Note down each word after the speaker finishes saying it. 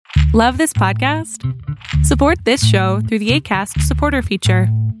Love this podcast? Support this show through the Acast supporter feature.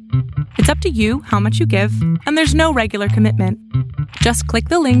 It's up to you how much you give, and there's no regular commitment. Just click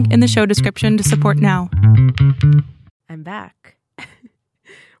the link in the show description to support now. I'm back.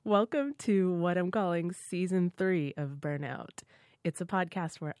 Welcome to what I'm calling Season 3 of Burnout. It's a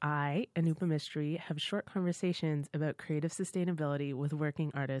podcast where I, Anupa Mistry, have short conversations about creative sustainability with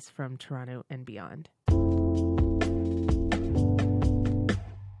working artists from Toronto and beyond.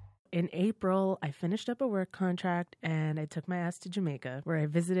 In April, I finished up a work contract and I took my ass to Jamaica, where I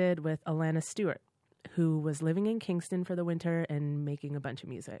visited with Alana Stewart, who was living in Kingston for the winter and making a bunch of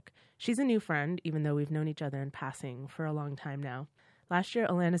music. She's a new friend, even though we've known each other in passing for a long time now. Last year,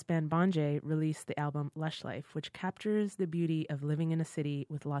 Alana's band Bonjay released the album Lush Life, which captures the beauty of living in a city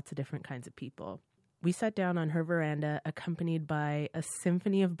with lots of different kinds of people. We sat down on her veranda, accompanied by a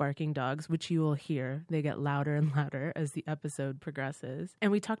symphony of barking dogs, which you will hear. They get louder and louder as the episode progresses.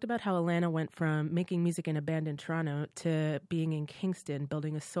 And we talked about how Alana went from making music in a band in Toronto to being in Kingston,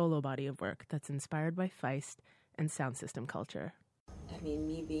 building a solo body of work that's inspired by Feist and sound system culture. I mean,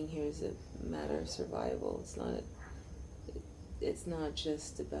 me being here is a matter of survival. It's not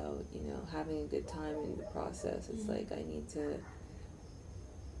just about, having a good time in the process. It's like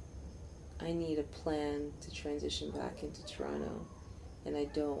I need a plan to transition back into Toronto, and I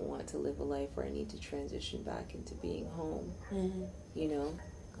don't want to live a life where I need to transition back into being home, you know?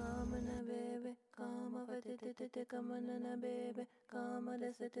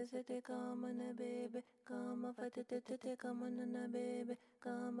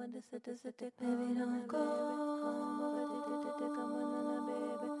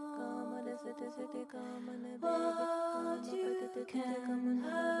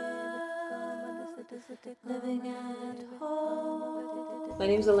 My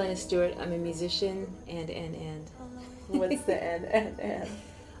name's Alana Stewart. I'm a musician and. What's the and?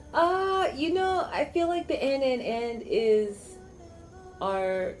 I feel like the and is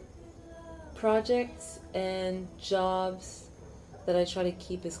our projects and jobs that I try to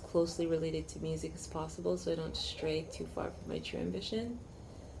keep as closely related to music as possible so I don't stray too far from my true ambition.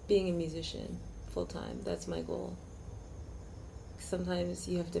 Being a musician full-time, that's my goal. Sometimes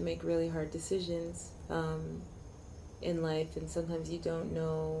you have to make really hard decisions in life, and sometimes you don't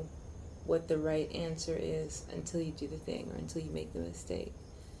know what the right answer is until you do the thing or until you make the mistake.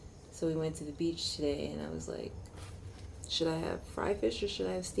 So we went to the beach today, and I was like, should I have fry fish or should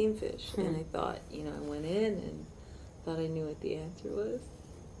I have steamed fish? And I thought, I went in and thought I knew what the answer was.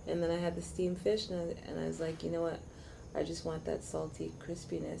 And then I had the steamed fish, and I was like, you know what? I just want that salty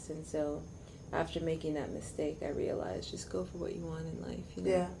crispiness. And so after making that mistake, I realized just go for what you want in life.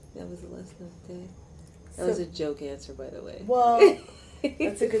 Yeah. That was the lesson of the day. That was a joke answer, by the way. Well,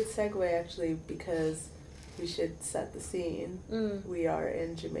 that's a good segue, actually, because we should set the scene. We are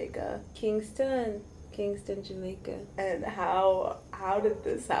in Jamaica. Kingston, Jamaica. And how did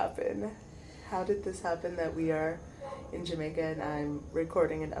this happen? How did this happen that we are in Jamaica and I'm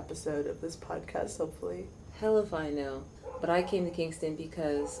recording an episode of this podcast, hopefully? Hell if I know. But I came to Kingston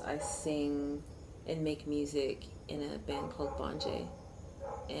because I sing and make music in a band called Bonjay.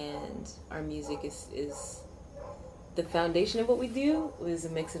 And our music is the foundation of what we do was a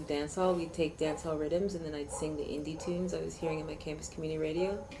mix of dancehall. We'd take dancehall rhythms and then I'd sing the indie tunes I was hearing in my campus community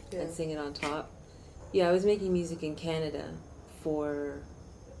radio and sing it on top. Yeah, I was making music in Canada for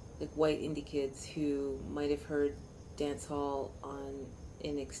white indie kids who might have heard dancehall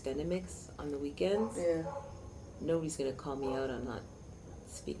in extended mix on the weekends. Yeah. Nobody's gonna call me out on not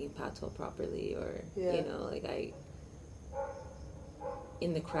speaking patois properly or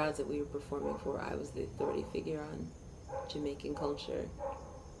in the crowds that we were performing for, I was the authority figure on Jamaican culture.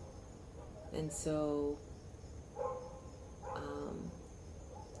 And so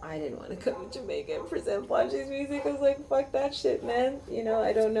I didn't want to come to Jamaica and present Bonjay's music. I was like, fuck that shit, man.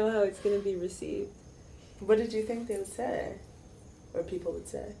 I don't know how it's going to be received. What did you think they would say? Or people would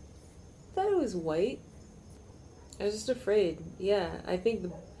say? I thought it was white. I was just afraid. Yeah, I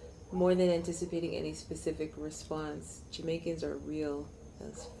think more than anticipating any specific response, Jamaicans are real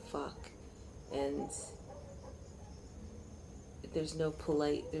as fuck. And there's no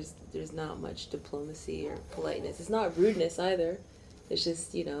there's not much diplomacy or politeness. It's not rudeness either. It's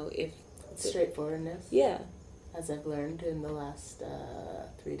just, if... straightforwardness? Yeah. As I've learned in the last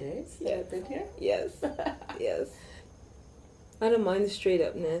 3 days that I've been here? Yes. Yes. I don't mind the straight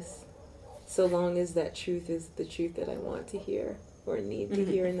upness, so long as that truth is the truth that I want to hear or need to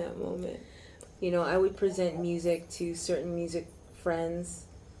hear in that moment. I would present music to certain music friends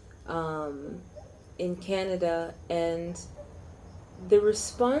in Canada, and the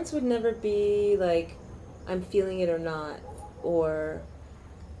response would never be like, I'm feeling it or not, or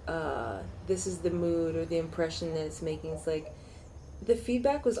this is the mood or the impression that it's making. It's like, the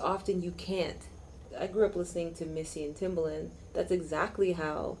feedback was often, you can't. I grew up listening to Missy and Timbaland. That's exactly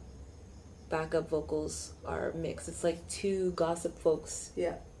how backup vocals are mixed. It's like two gossip folks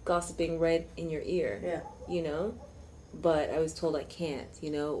gossiping right in your ear, you know? But I was told I can't,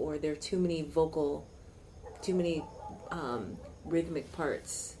 you know, or there are too many rhythmic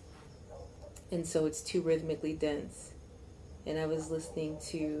parts. And so it's too rhythmically dense. And I was listening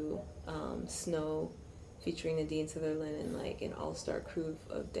to Snow featuring Nadine Sutherland and like an all-star crew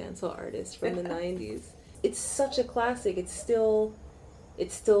of dancehall artists from the 90s. It's such a classic. It still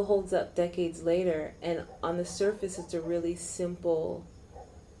holds up decades later. And on the surface, it's a really simple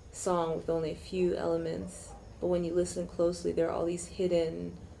song with only a few elements. But when you listen closely, there are all these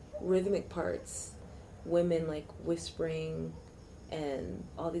hidden rhythmic parts. Women like whispering and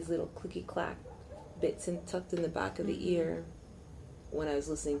all these little clicky-clack bits tucked in the back of the ear. When I was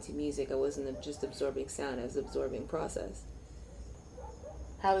listening to music, I wasn't just absorbing sound, I was absorbing process.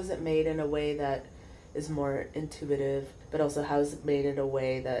 How is it made in a way that is more intuitive, but also how is it made in a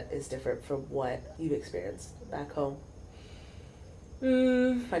way that is different from what you've experienced back home?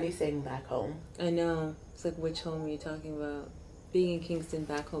 Funny saying back home. I know. It's like, which home are you talking about? Being in Kingston,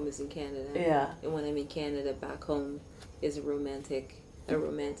 back home is in Canada. Yeah. And when I'm in Canada, back home is a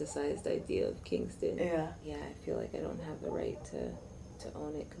romanticized idea of Kingston. Yeah. Yeah, I feel like I don't have the right to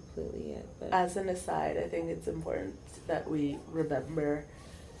own it completely yet. But as an aside, I think it's important that we remember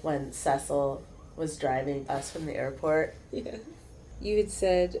when Cecil was driving us from the airport. Yeah. You had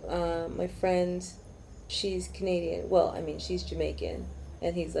said, my friend, she's Canadian. Well, I mean, she's Jamaican.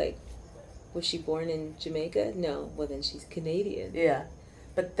 And he's like, was she born in Jamaica? No. Well, then she's Canadian. Yeah.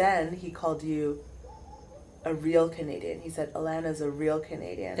 But then he called you a real Canadian. He said, Alana's a real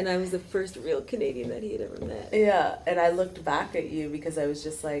Canadian. And I was the first real Canadian that he had ever met. Yeah. And I looked back at you because I was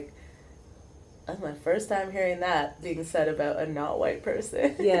just like, that's my first time hearing that being said about a not white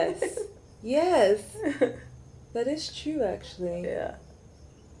person. Yes. Yes. That is true, actually. Yeah.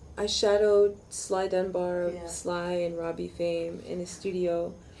 I shadowed Sly Dunbar of Sly and Robbie fame in his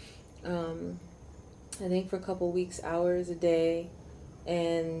studio, I think for a couple weeks, hours a day.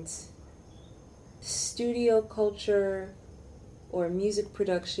 And studio culture or music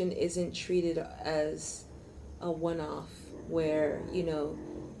production isn't treated as a one-off where, you know,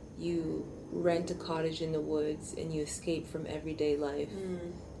 you rent a cottage in the woods and you escape from everyday life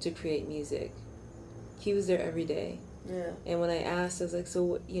to create music. He was there every day. Yeah. And when I asked, I was like,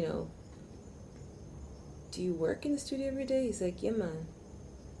 so, you know, do you work in the studio every day? He's like, yeah, man.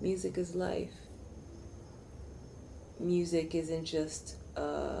 Music is life. Music isn't just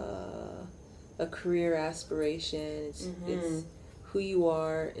a career aspiration. It's who you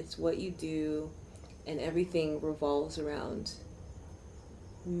are. It's what you do. And everything revolves around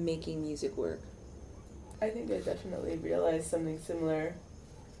making music work. I think I definitely realized something similar.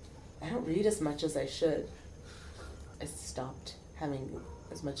 I don't read as much as I should. I stopped having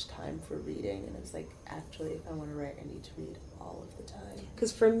as much time for reading, and I was like, actually, if I want to write, I need to read all of the time.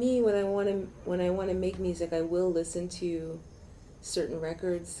 Because for me, when I want to make music, I will listen to certain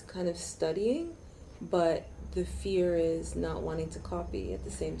records, kind of studying, but the fear is not wanting to copy at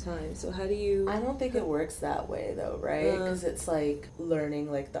the same time. So how do you? I don't think it works that way, though, right? Because it's like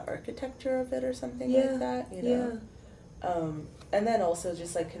learning like the architecture of it or something like that, you know. Yeah. And then also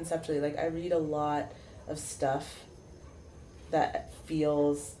just like conceptually, like I read a lot of stuff that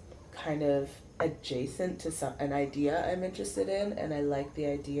feels kind of adjacent to an idea I'm interested in, and I like the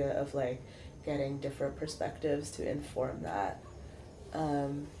idea of like getting different perspectives to inform that,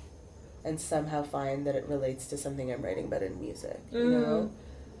 and somehow find that it relates to something I'm writing about in music, you know,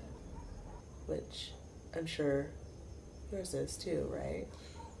 which I'm sure yours is too, right?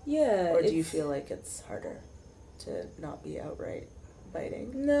 Yeah. Or do you feel like it's harder to not be outright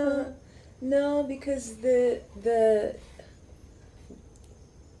biting? No, because the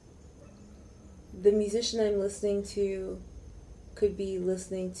musician I'm listening to could be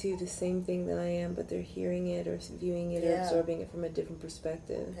listening to the same thing that I am, but they're hearing it or viewing it or absorbing it from a different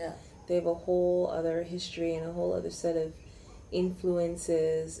perspective. Yeah. They have a whole other history and a whole other set of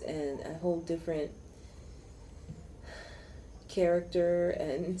influences and a whole different character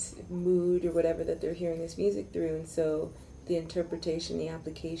and mood or whatever that they're hearing this music through. And so the interpretation, the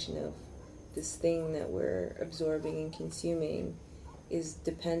application of this thing that we're absorbing and consuming is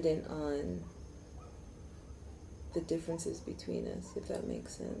dependent on the differences between us, if that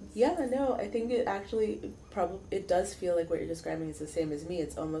makes sense. Yeah, no, I think it actually it does feel like what you're describing is the same as me.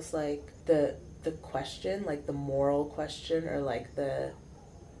 It's almost like the question, like the moral question, or like the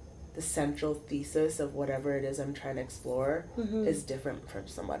the central thesis of whatever it is I'm trying to explore is different from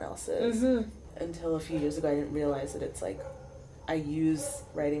someone else's. Until a few years ago, I didn't realize that it's like I use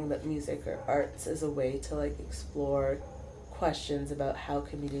writing the music or arts as a way to like explore questions about how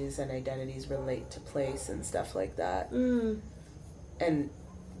communities and identities relate to place and stuff like that. And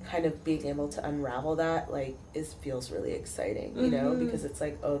kind of being able to unravel that like feels really exciting, you know, because it's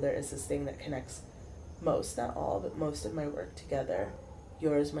like, oh, there is this thing that connects most, not all, but most of my work together.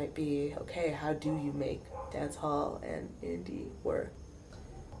 Yours might be, okay, how do you make dance hall and indie work?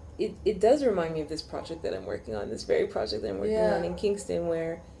 It does remind me of this project that I'm working on, this very project that I'm working on in Kingston,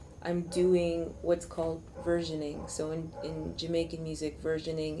 where I'm doing what's called versioning. So in Jamaican music,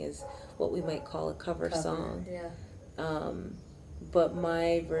 versioning is what we might call a cover song. But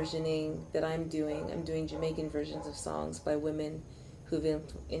my versioning that I'm doing Jamaican versions of songs by women who've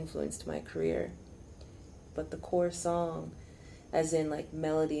influenced my career. But the core song, as in like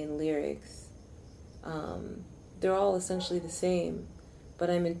melody and lyrics, they're all essentially the same. But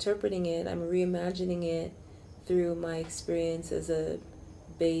I'm interpreting it, I'm reimagining it through my experience as a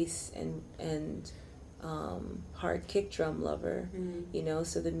bass and hard kick drum lover, you know,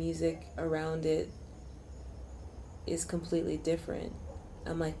 so the music around it is completely different.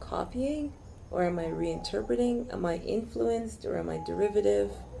 Am I copying or am I reinterpreting? Am I influenced or am I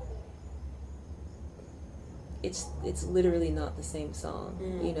derivative? It's literally not the same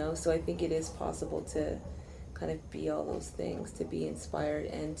song, you know, so I think it is possible to kind of be all those things, to be inspired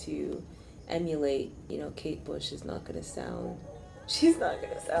and to emulate. You know, Kate Bush is not gonna sound, she's not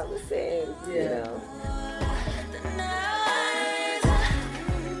gonna sound the same, you know.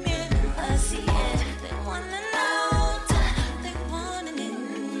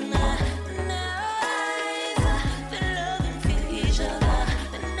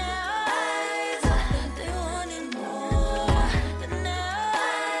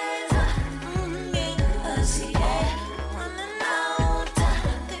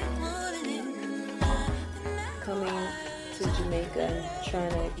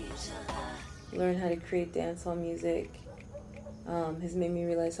 Trying to learn how to create dancehall music has made me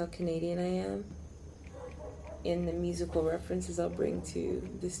realize how Canadian I am in the musical references I'll bring to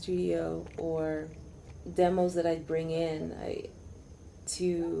the studio or demos that I'd bring in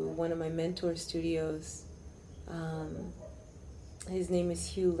to one of my mentor studios. His name is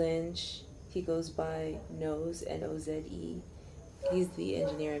Hugh Lynch. He goes by Noze, N-O-Z-E. He's the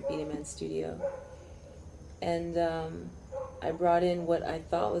engineer at Beat Man Studio. And I brought in what I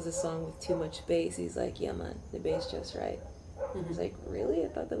thought was a song with too much bass. He's like, yeah, man, the bass just right. I was like, really? I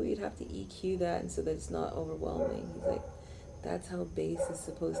thought that we'd have to EQ that and so that it's not overwhelming. He's like, that's how bass is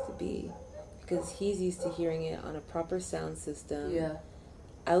supposed to be. Because he's used to hearing it on a proper sound system.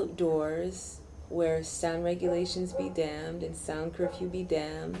 Outdoors, where sound regulations be damned and sound curfew be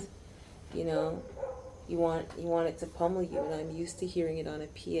damned. You know, you want it to pummel you, and I'm used to hearing it on a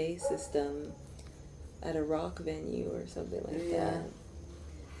PA system at a rock venue or something like that.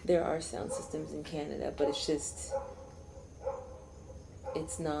 There are sound systems in Canada, but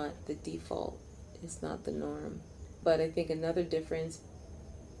it's not the default. It's not the norm. But I think another difference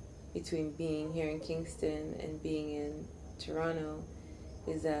between being here in Kingston and being in Toronto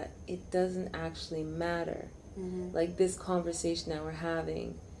is that it doesn't actually matter. Like this conversation that we're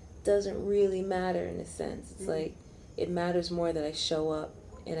having doesn't really matter in a sense. It's like it matters more that I show up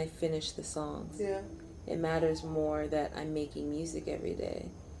and I finish the songs. It matters more that I'm making music every day.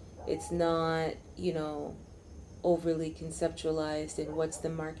 It's not, you know, overly conceptualized and what's the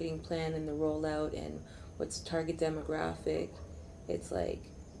marketing plan and the rollout and what's target demographic. It's like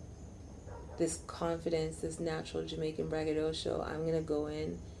this confidence, this natural Jamaican braggadocio. I'm going to go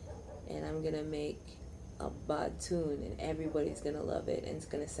in and I'm going to make a bad tune and everybody's going to love it and it's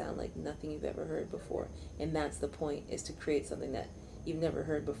going to sound like nothing you've ever heard before. And that's the point, is to create something that you've never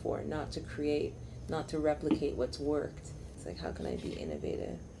heard before, not to replicate what's worked. It's like, how can I be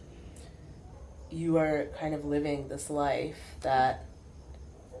innovative? You are kind of living this life that,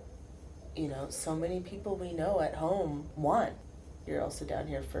 you know, so many people we know at home want. You're also down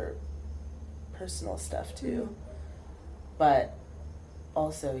here for personal stuff too. But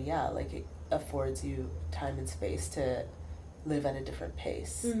also, like it affords you time and space to live at a different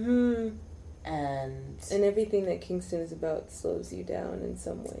pace. And everything that Kingston is about slows you down in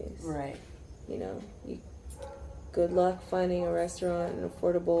some ways. Right. You know, good luck finding a restaurant, an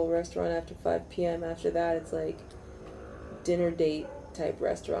affordable restaurant after 5 p.m. After that, it's like dinner date type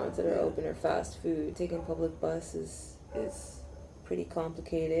restaurants that are open or fast food. Taking public bus is pretty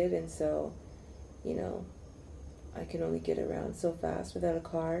complicated, and so, you know, I can only get around so fast without a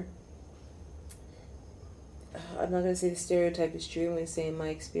car. I'm not going to say the stereotype is true. I'm going to say in my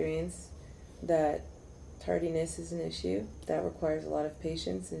experience that tardiness is an issue that requires a lot of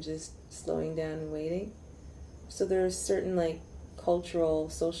patience and just slowing down and waiting. So there are certain like cultural,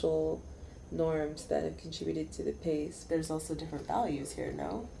 social norms that have contributed to the pace. There's also different values here,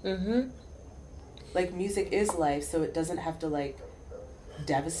 no? Mm-hmm. Like, music is life, so it doesn't have to like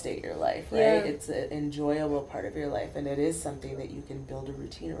devastate your life, right? Yeah. It's an enjoyable part of your life, and it is something that you can build a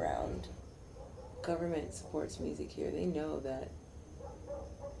routine around. Government supports music here. They know that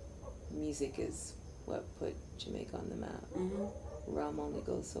music is what put Jamaica on the map. Mm-hmm. Rum only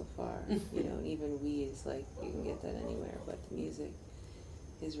goes so far, you know, and even weed is like, you can get that anywhere, but the music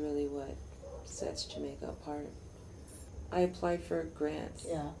is really what sets Jamaica apart. I applied for grants,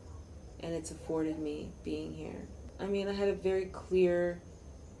 Yeah. and it's afforded me being here. I mean, I had a very clear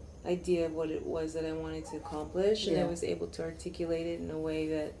idea of what it was that I wanted to accomplish, and I Yeah. was able to articulate it in a way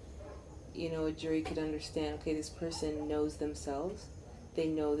that, you know, a jury could understand, okay, this person knows themselves, they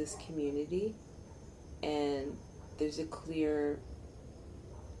know this community, and there's a clear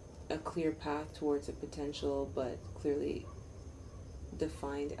path towards a potential but clearly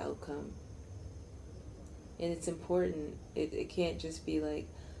defined outcome. And it's important. It can't just be like,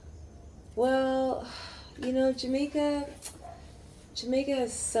 well, you know, Jamaica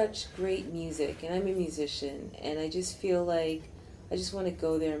has such great music, and I'm a musician, and I just feel like I just want to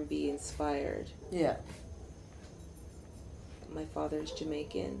go there and be inspired. Yeah. My father is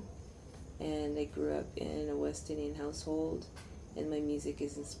Jamaican, and I grew up in a West Indian household, and my music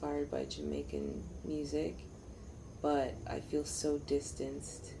is inspired by Jamaican music, but I feel so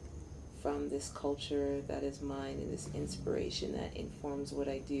distanced from this culture that is mine and this inspiration that informs what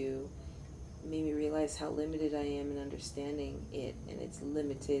I do. It made me realize how limited I am in understanding it, and it's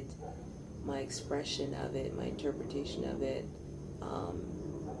limited my expression of it, my interpretation of it,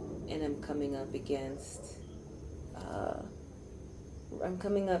 and I'm coming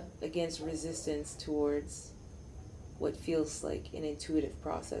up against resistance towards what feels like an intuitive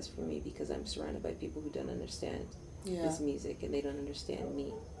process for me, because I'm surrounded by people who don't understand this music, and they don't understand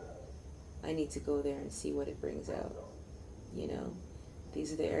me. I need to go there and see what it brings out, you know?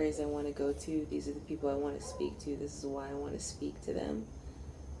 These are the areas I want to go to. These are the people I want to speak to. This is why I want to speak to them.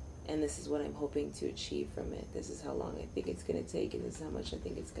 And this is what I'm hoping to achieve from it. This is how long I think it's going to take, and this is how much I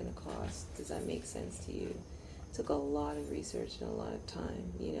think it's going to cost. Does that make sense to you? It took a lot of research and a lot of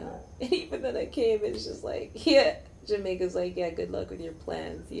time, you know? And even then I came, it's just like, yeah, Jamaica's like, yeah, good luck with your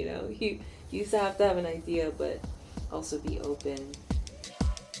plans, you know? You used to have an idea, but also be open.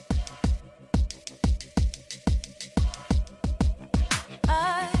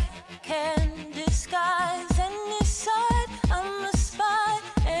 I can disguise any side. I'm a spy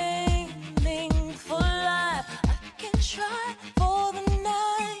aiming for life. I can try for the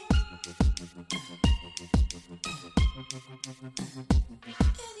night.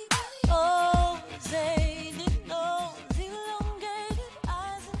 Oh, Zadie knows elongated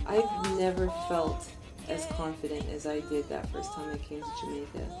eyes and I've never felt as confident as I did that first time I came to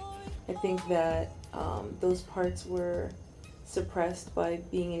Jamaica. I think that those parts were suppressed by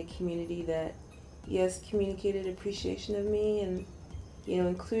being in a community that, yes, communicated appreciation of me and, you know,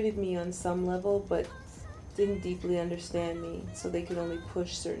 included me on some level, but didn't deeply understand me, so they could only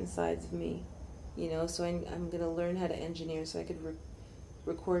push certain sides of me, you know. So I'm going to learn how to engineer so I could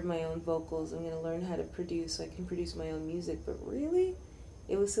record my own vocals. I'm going to learn how to produce so I can produce my own music, but really,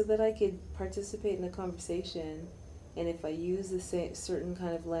 it was so that I could participate in a conversation, and if I use the same certain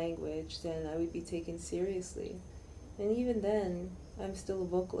kind of language, then I would be taken seriously. And even then, I'm still a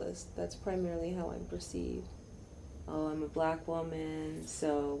vocalist. That's primarily how I'm perceived. Oh, I'm a black woman,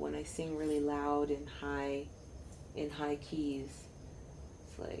 so when I sing really loud and high, in high keys,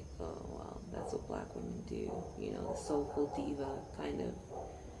 it's like, oh, well, that's what black women do. You know, the soulful diva kind of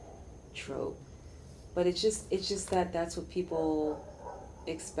trope. But it's just that that's what people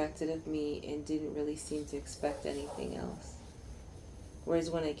expected of me and didn't really seem to expect anything else.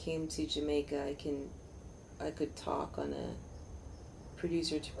 Whereas when I came to Jamaica, I could talk on a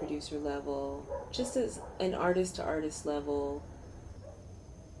producer to producer level, just as an artist to artist level.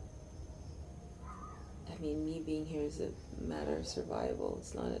 I mean, me being here is a matter of survival.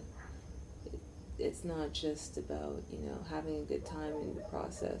 It's not just about, you know, having a good time in the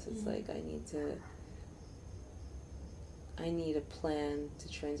process. It's like I need a plan to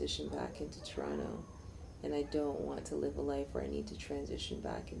transition back into Toronto, and I don't want to live a life where I need to transition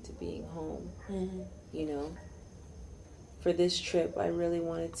back into being home. Mm-hmm. You know, for this trip, I really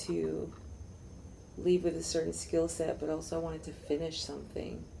wanted to leave with a certain skill set, but also I wanted to finish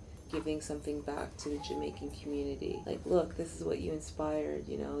something, giving something back to the Jamaican community. Like, look, this is what you inspired,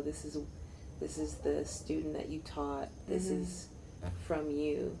 you know, this is This is the student that you taught. This is from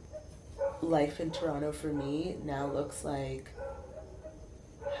you. Life in Toronto for me now looks like,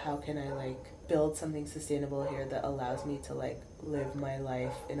 how can I like build something sustainable here that allows me to like live my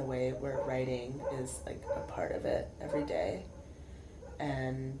life in a way where writing is like a part of it every day,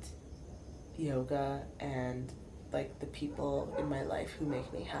 and yoga and like the people in my life who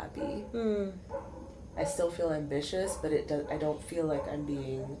make me happy. I still feel ambitious, but I don't feel like I'm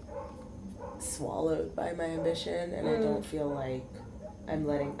being swallowed by my ambition, and I don't feel like I'm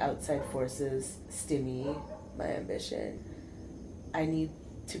letting outside forces stymie my ambition. I need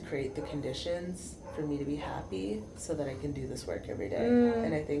to create the conditions for me to be happy so that I can do this work every day.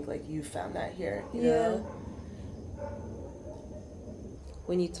 And I think like you found that here, you know?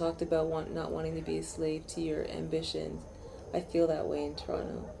 When you talked about not wanting to be a slave to your ambitions, I feel that way in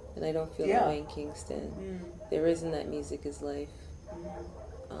Toronto, and I don't feel that way in Kingston. There isn't that music is life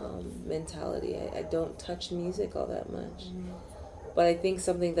mentality. I don't touch music all that much. But I think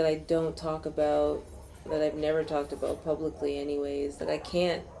something that I don't talk about, that I've never talked about publicly anyways, that I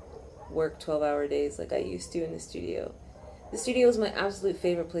can't work 12-hour days like I used to in the studio. The studio is my absolute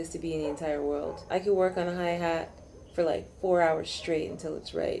favorite place to be in the entire world. I could work on a hi-hat for like 4 hours straight until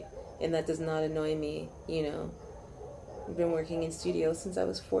it's right, and that does not annoy me, you know. I've been working in studio since I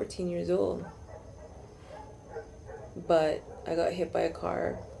was 14 years old. But I got hit by a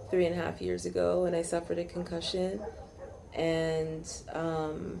car 3.5 years ago, and I suffered a concussion, and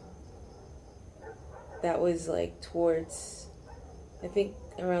that was like towards, I think,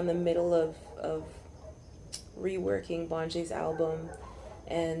 around the middle of reworking Bonjay's album,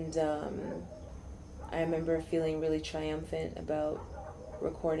 and I remember feeling really triumphant about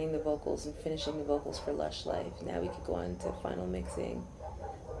recording the vocals and finishing the vocals for Lush Life. Now we could go on to final mixing.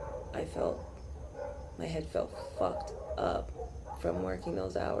 My head felt fucked up from working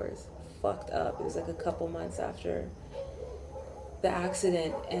those hours. Fucked up. It was like a couple months after the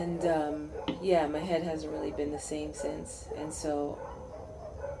accident, and my head hasn't really been the same since. And so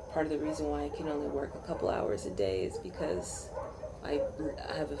part of the reason why I can only work a couple hours a day is because I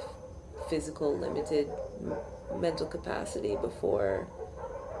have a physical limited mental capacity before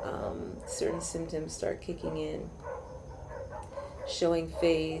certain symptoms start kicking in. Showing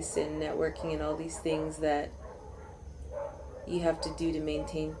face and networking and all these things that you have to do to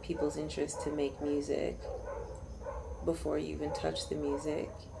maintain people's interest to make music before you even touch the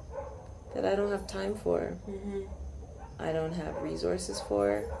music, that I don't have time for. I don't have resources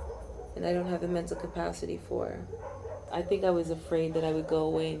for, and I don't have the mental capacity for. I think I was afraid that I would go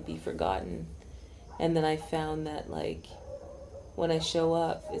away and be forgotten, and then I found that like when I show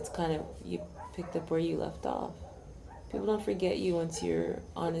up, it's kind of, you picked up where you left off. People don't forget you once you're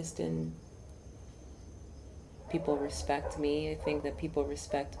honest, and people respect me. I think that people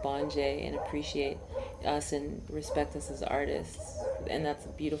respect Bonjay and appreciate us and respect us as artists, and that's a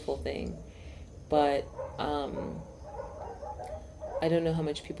beautiful thing. But I don't know how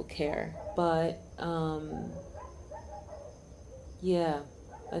much people care. But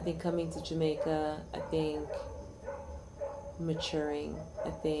I think coming to Jamaica, I think maturing, I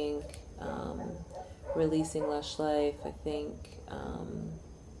think releasing Lush Life, I think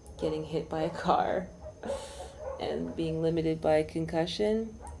getting hit by a car and being limited by a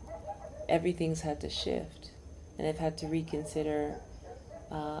concussion, everything's had to shift. And I've had to reconsider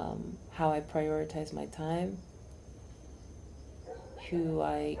how I prioritize my time, who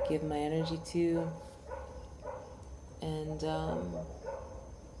I give my energy to, and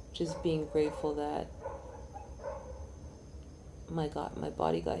just being grateful that my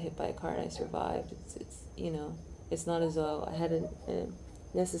body got hit by a car and I survived. It's you know, it's not as though I had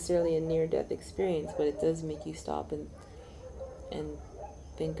necessarily a near-death experience, but it does make you stop and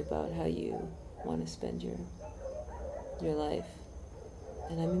think about how you want to spend your life.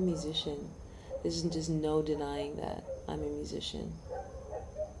 And I'm a musician. There's just no denying that I'm a musician.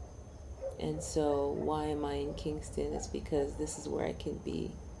 And so why am I in Kingston? It's because this is where I can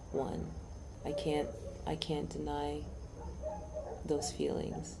be one. I can't deny those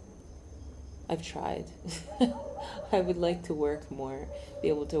feelings. I've tried. I would like to work more, be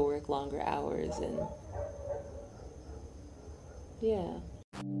able to work longer hours, and yeah.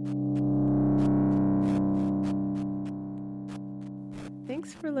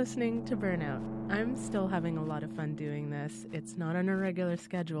 Thanks for listening to Burnout. I'm still having a lot of fun doing this. It's not on a regular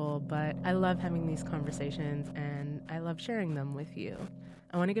schedule, but I love having these conversations and I love sharing them with you.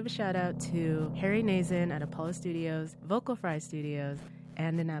 I want to give a shout out to Harry Nazin at Apollo Studios, Vocal Fry Studios,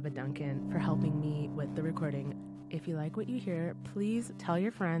 and Inaba Duncan for helping me with the recording. If you like what you hear, please tell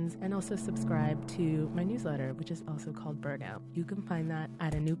your friends and also subscribe to my newsletter, which is also called Burnout. You can find that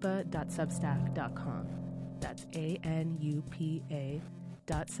at anupa.substack.com. That's ANUPA.substack.com.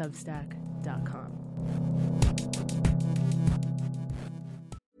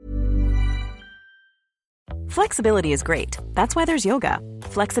 Flexibility is great. That's why there's yoga.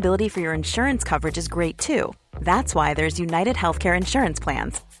 Flexibility for your insurance coverage is great too. That's why there's United Healthcare Insurance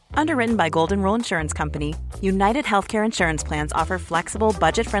Plans. Underwritten by Golden Rule Insurance Company, United Healthcare Insurance Plans offer flexible,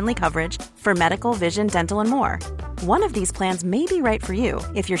 budget-friendly coverage for medical, vision, dental, and more. One of these plans may be right for you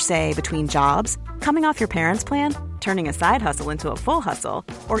if you're, say, between jobs, coming off your parents' plan, turning a side hustle into a full hustle,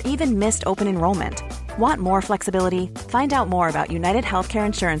 or even missed open enrollment. Want more flexibility? Find out more about United Healthcare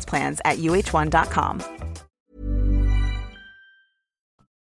Insurance Plans at uh1.com.